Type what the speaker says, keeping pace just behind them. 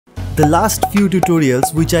The last few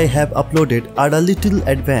tutorials which I have uploaded are a little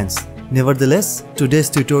advanced. Nevertheless, today's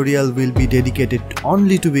tutorial will be dedicated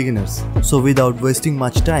only to beginners. So without wasting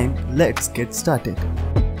much time, let's get started.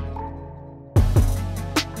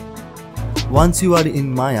 Once you are in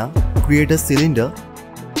Maya, create a cylinder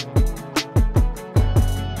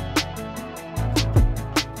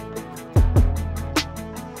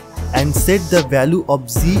and set the value of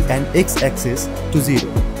z and x axis to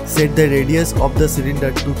 0. Set the radius of the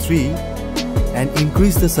cylinder to 3 and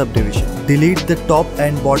increase the subdivision. Delete the top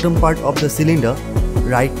and bottom part of the cylinder.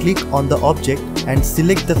 Right click on the object and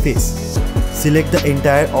select the face. Select the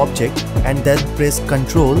entire object and then press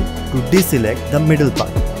Ctrl to deselect the middle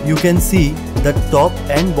part. You can see the top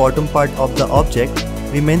and bottom part of the object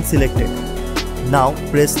remain selected. Now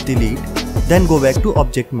press delete. Then go back to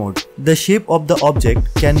object mode. The shape of the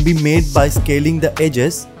object can be made by scaling the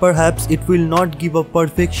edges. Perhaps it will not give a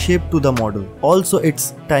perfect shape to the model. Also,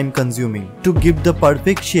 it's time consuming. To give the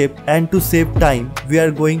perfect shape and to save time, we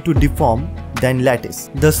are going to deform, then lattice.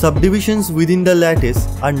 The subdivisions within the lattice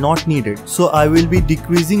are not needed, so I will be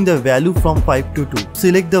decreasing the value from 5 to 2.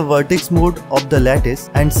 Select the vertex mode of the lattice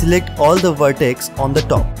and select all the vertex on the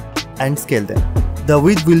top and scale them. The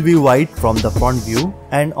width will be wide from the front view,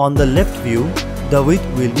 and on the left view, the width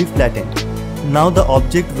will be flattened. Now the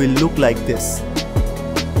object will look like this.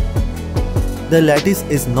 The lattice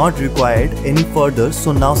is not required any further,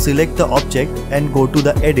 so now select the object and go to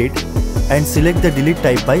the edit and select the delete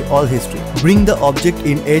type by all history. Bring the object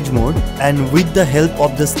in edge mode and with the help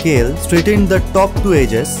of the scale, straighten the top two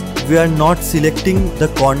edges. We are not selecting the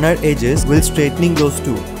corner edges while straightening those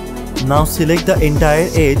two. Now select the entire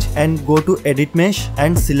edge and go to edit mesh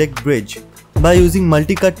and select bridge. By using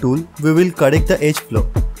multi-cut tool, we will correct the edge flow.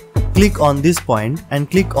 Click on this point and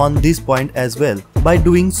click on this point as well. By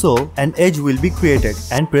doing so, an edge will be created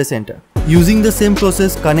and press enter. Using the same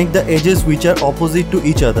process, connect the edges which are opposite to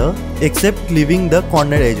each other except leaving the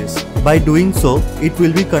corner edges. By doing so, it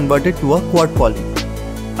will be converted to a quad poly.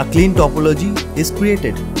 A clean topology is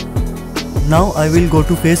created. Now I will go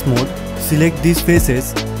to face mode, select these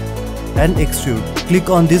faces and extrude. Click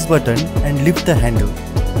on this button and lift the handle.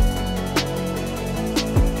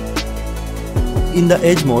 In the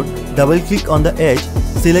edge mode, double click on the edge,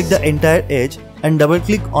 select the entire edge and double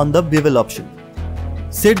click on the bevel option.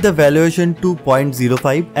 Set the valuation to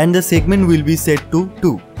 0.05 and the segment will be set to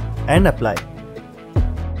 2 and apply.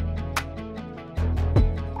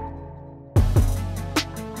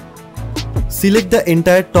 Select the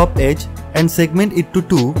entire top edge and segment it to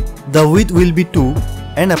 2, the width will be 2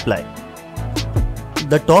 and apply.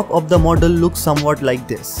 The top of the model looks somewhat like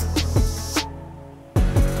this.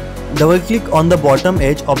 Double click on the bottom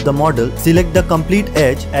edge of the model, select the complete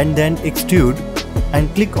edge and then extrude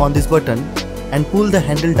and click on this button and pull the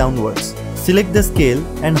handle downwards. Select the scale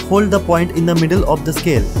and hold the point in the middle of the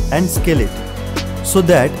scale and scale it so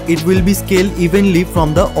that it will be scaled evenly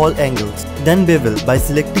from the all angles. Then bevel by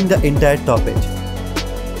selecting the entire top edge.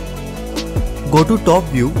 Go to top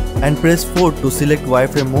view and press 4 to select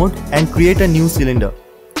wireframe mode and create a new cylinder.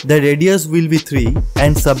 The radius will be 3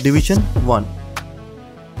 and subdivision 1.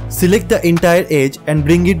 Select the entire edge and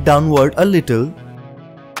bring it downward a little.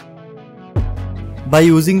 By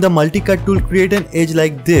using the multi-cut tool, create an edge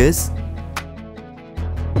like this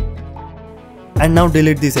and now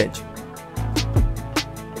delete this edge.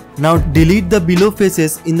 Now delete the below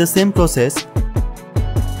faces in the same process.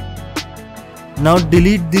 Now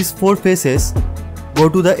delete these 4 faces, go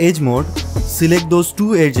to the edge mode, select those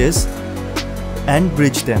 2 edges and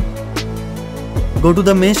bridge them. Go to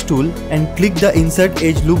the mesh tool and click the insert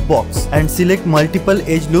edge loop box and select multiple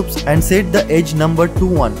edge loops and set the edge number to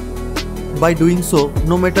 1. By doing so,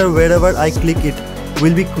 no matter wherever I click it,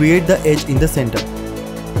 will be create the edge in the center.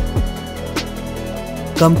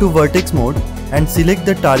 Come to vertex mode and select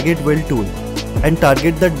the target weld tool and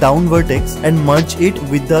target the down vertex and merge it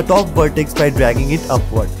with the top vertex by dragging it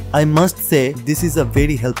upward. I must say this is a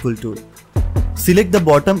very helpful tool. Select the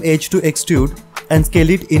bottom edge to extrude and scale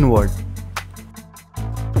it inward.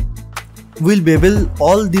 We'll bevel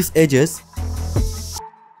all these edges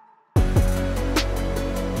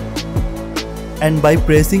and by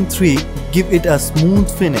pressing 3, give it a smooth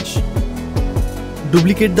finish.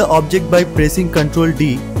 Duplicate the object by pressing Ctrl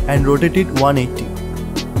D and rotate it 180.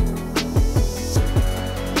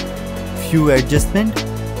 Few adjustment.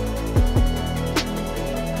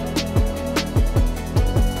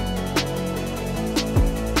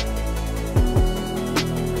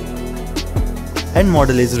 And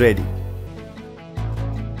model is ready.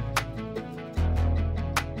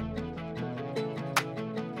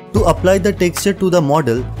 To apply the texture to the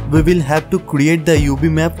model, we will have to create the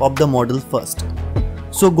UV map of the model first.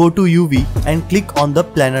 So go to UV and click on the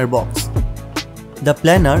planar box. The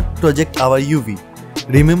planar project our UV.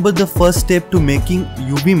 Remember, the first step to making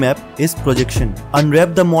UV map is projection.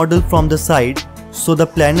 Unwrap the model from the side so the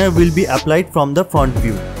planar will be applied from the front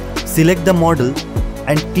view. Select the model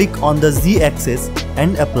and click on the Z axis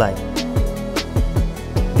and apply.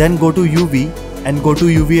 Then go to UV and go to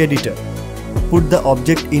UV editor. Put the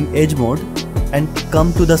object in edge mode and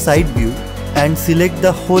come to the side view and select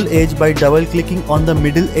the whole edge by double clicking on the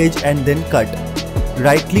middle edge and then cut.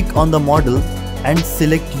 Right click on the model and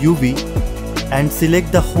select UV and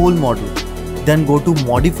select the whole model. Then go to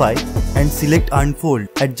modify and select unfold.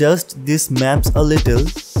 Adjust these maps a little.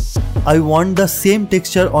 I want the same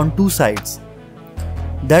texture on two sides.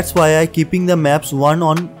 That's why I keeping the maps one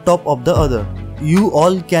on top of the other. You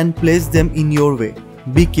all can place them in your way.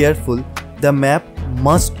 Be careful, the map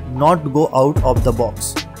must not go out of the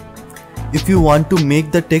box. If you want to make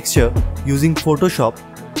the texture using Photoshop,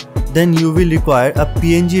 then you will require a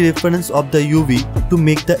PNG reference of the UV to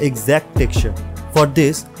make the exact texture. For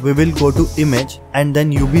this, we will go to Image and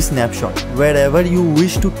then UV Snapshot. Wherever you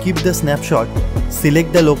wish to keep the snapshot,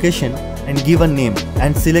 select the location and give a name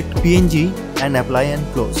and select PNG and apply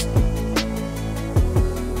and close.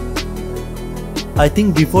 I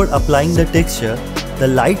think before applying the texture, the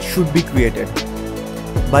light should be created.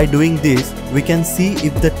 By doing this, we can see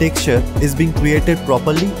if the texture is being created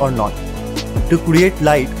properly or not. To create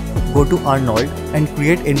light, go to Arnold and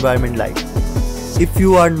create environment light. If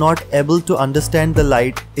you are not able to understand the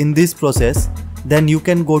light in this process, then you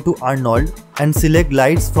can go to Arnold and select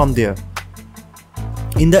lights from there.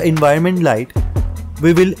 In the environment light,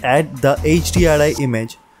 we will add the HDRI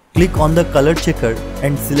image. Click on the color checker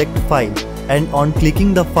and select file, and on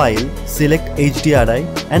clicking the file, select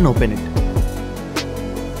HDRI and open it.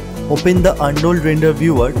 Open the Arnold render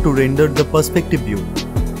viewer to render the perspective view.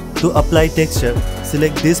 To apply texture,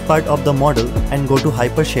 select this part of the model and go to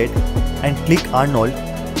Hypershade and click Arnold,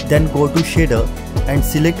 then go to Shader and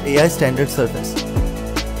select AI Standard Surface.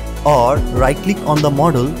 Or right click on the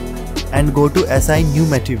model and go to Assign New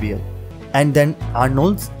Material and then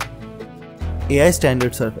Arnold's AI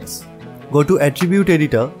Standard Surface. Go to Attribute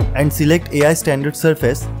Editor and select AI Standard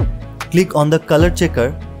Surface. Click on the color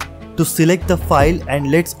checker to select the file and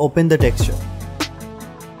let's open the texture.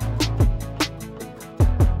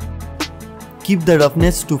 Keep the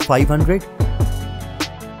roughness to 500.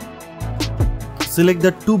 Select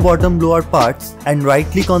the two bottom lower parts and right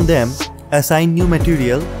click on them, assign new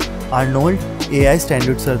material, Arnold AI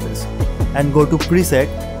Standard Surface, and go to Preset,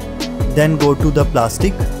 then go to the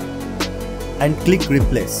plastic and click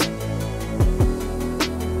Replace.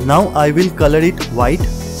 Now I will color it white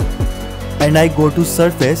and I go to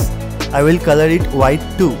Surface, I will color it white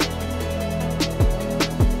too.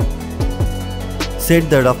 Set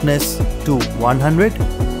the roughness to 100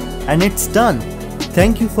 and it's done.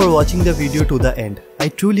 Thank you for watching the video to the end. I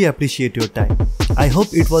truly appreciate your time. I hope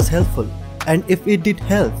it was helpful, and if it did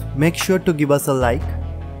help, make sure to give us a like.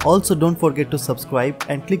 Also don't forget to subscribe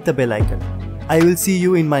and click the bell icon. I will see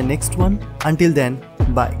you in my next one. Until then,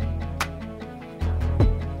 bye.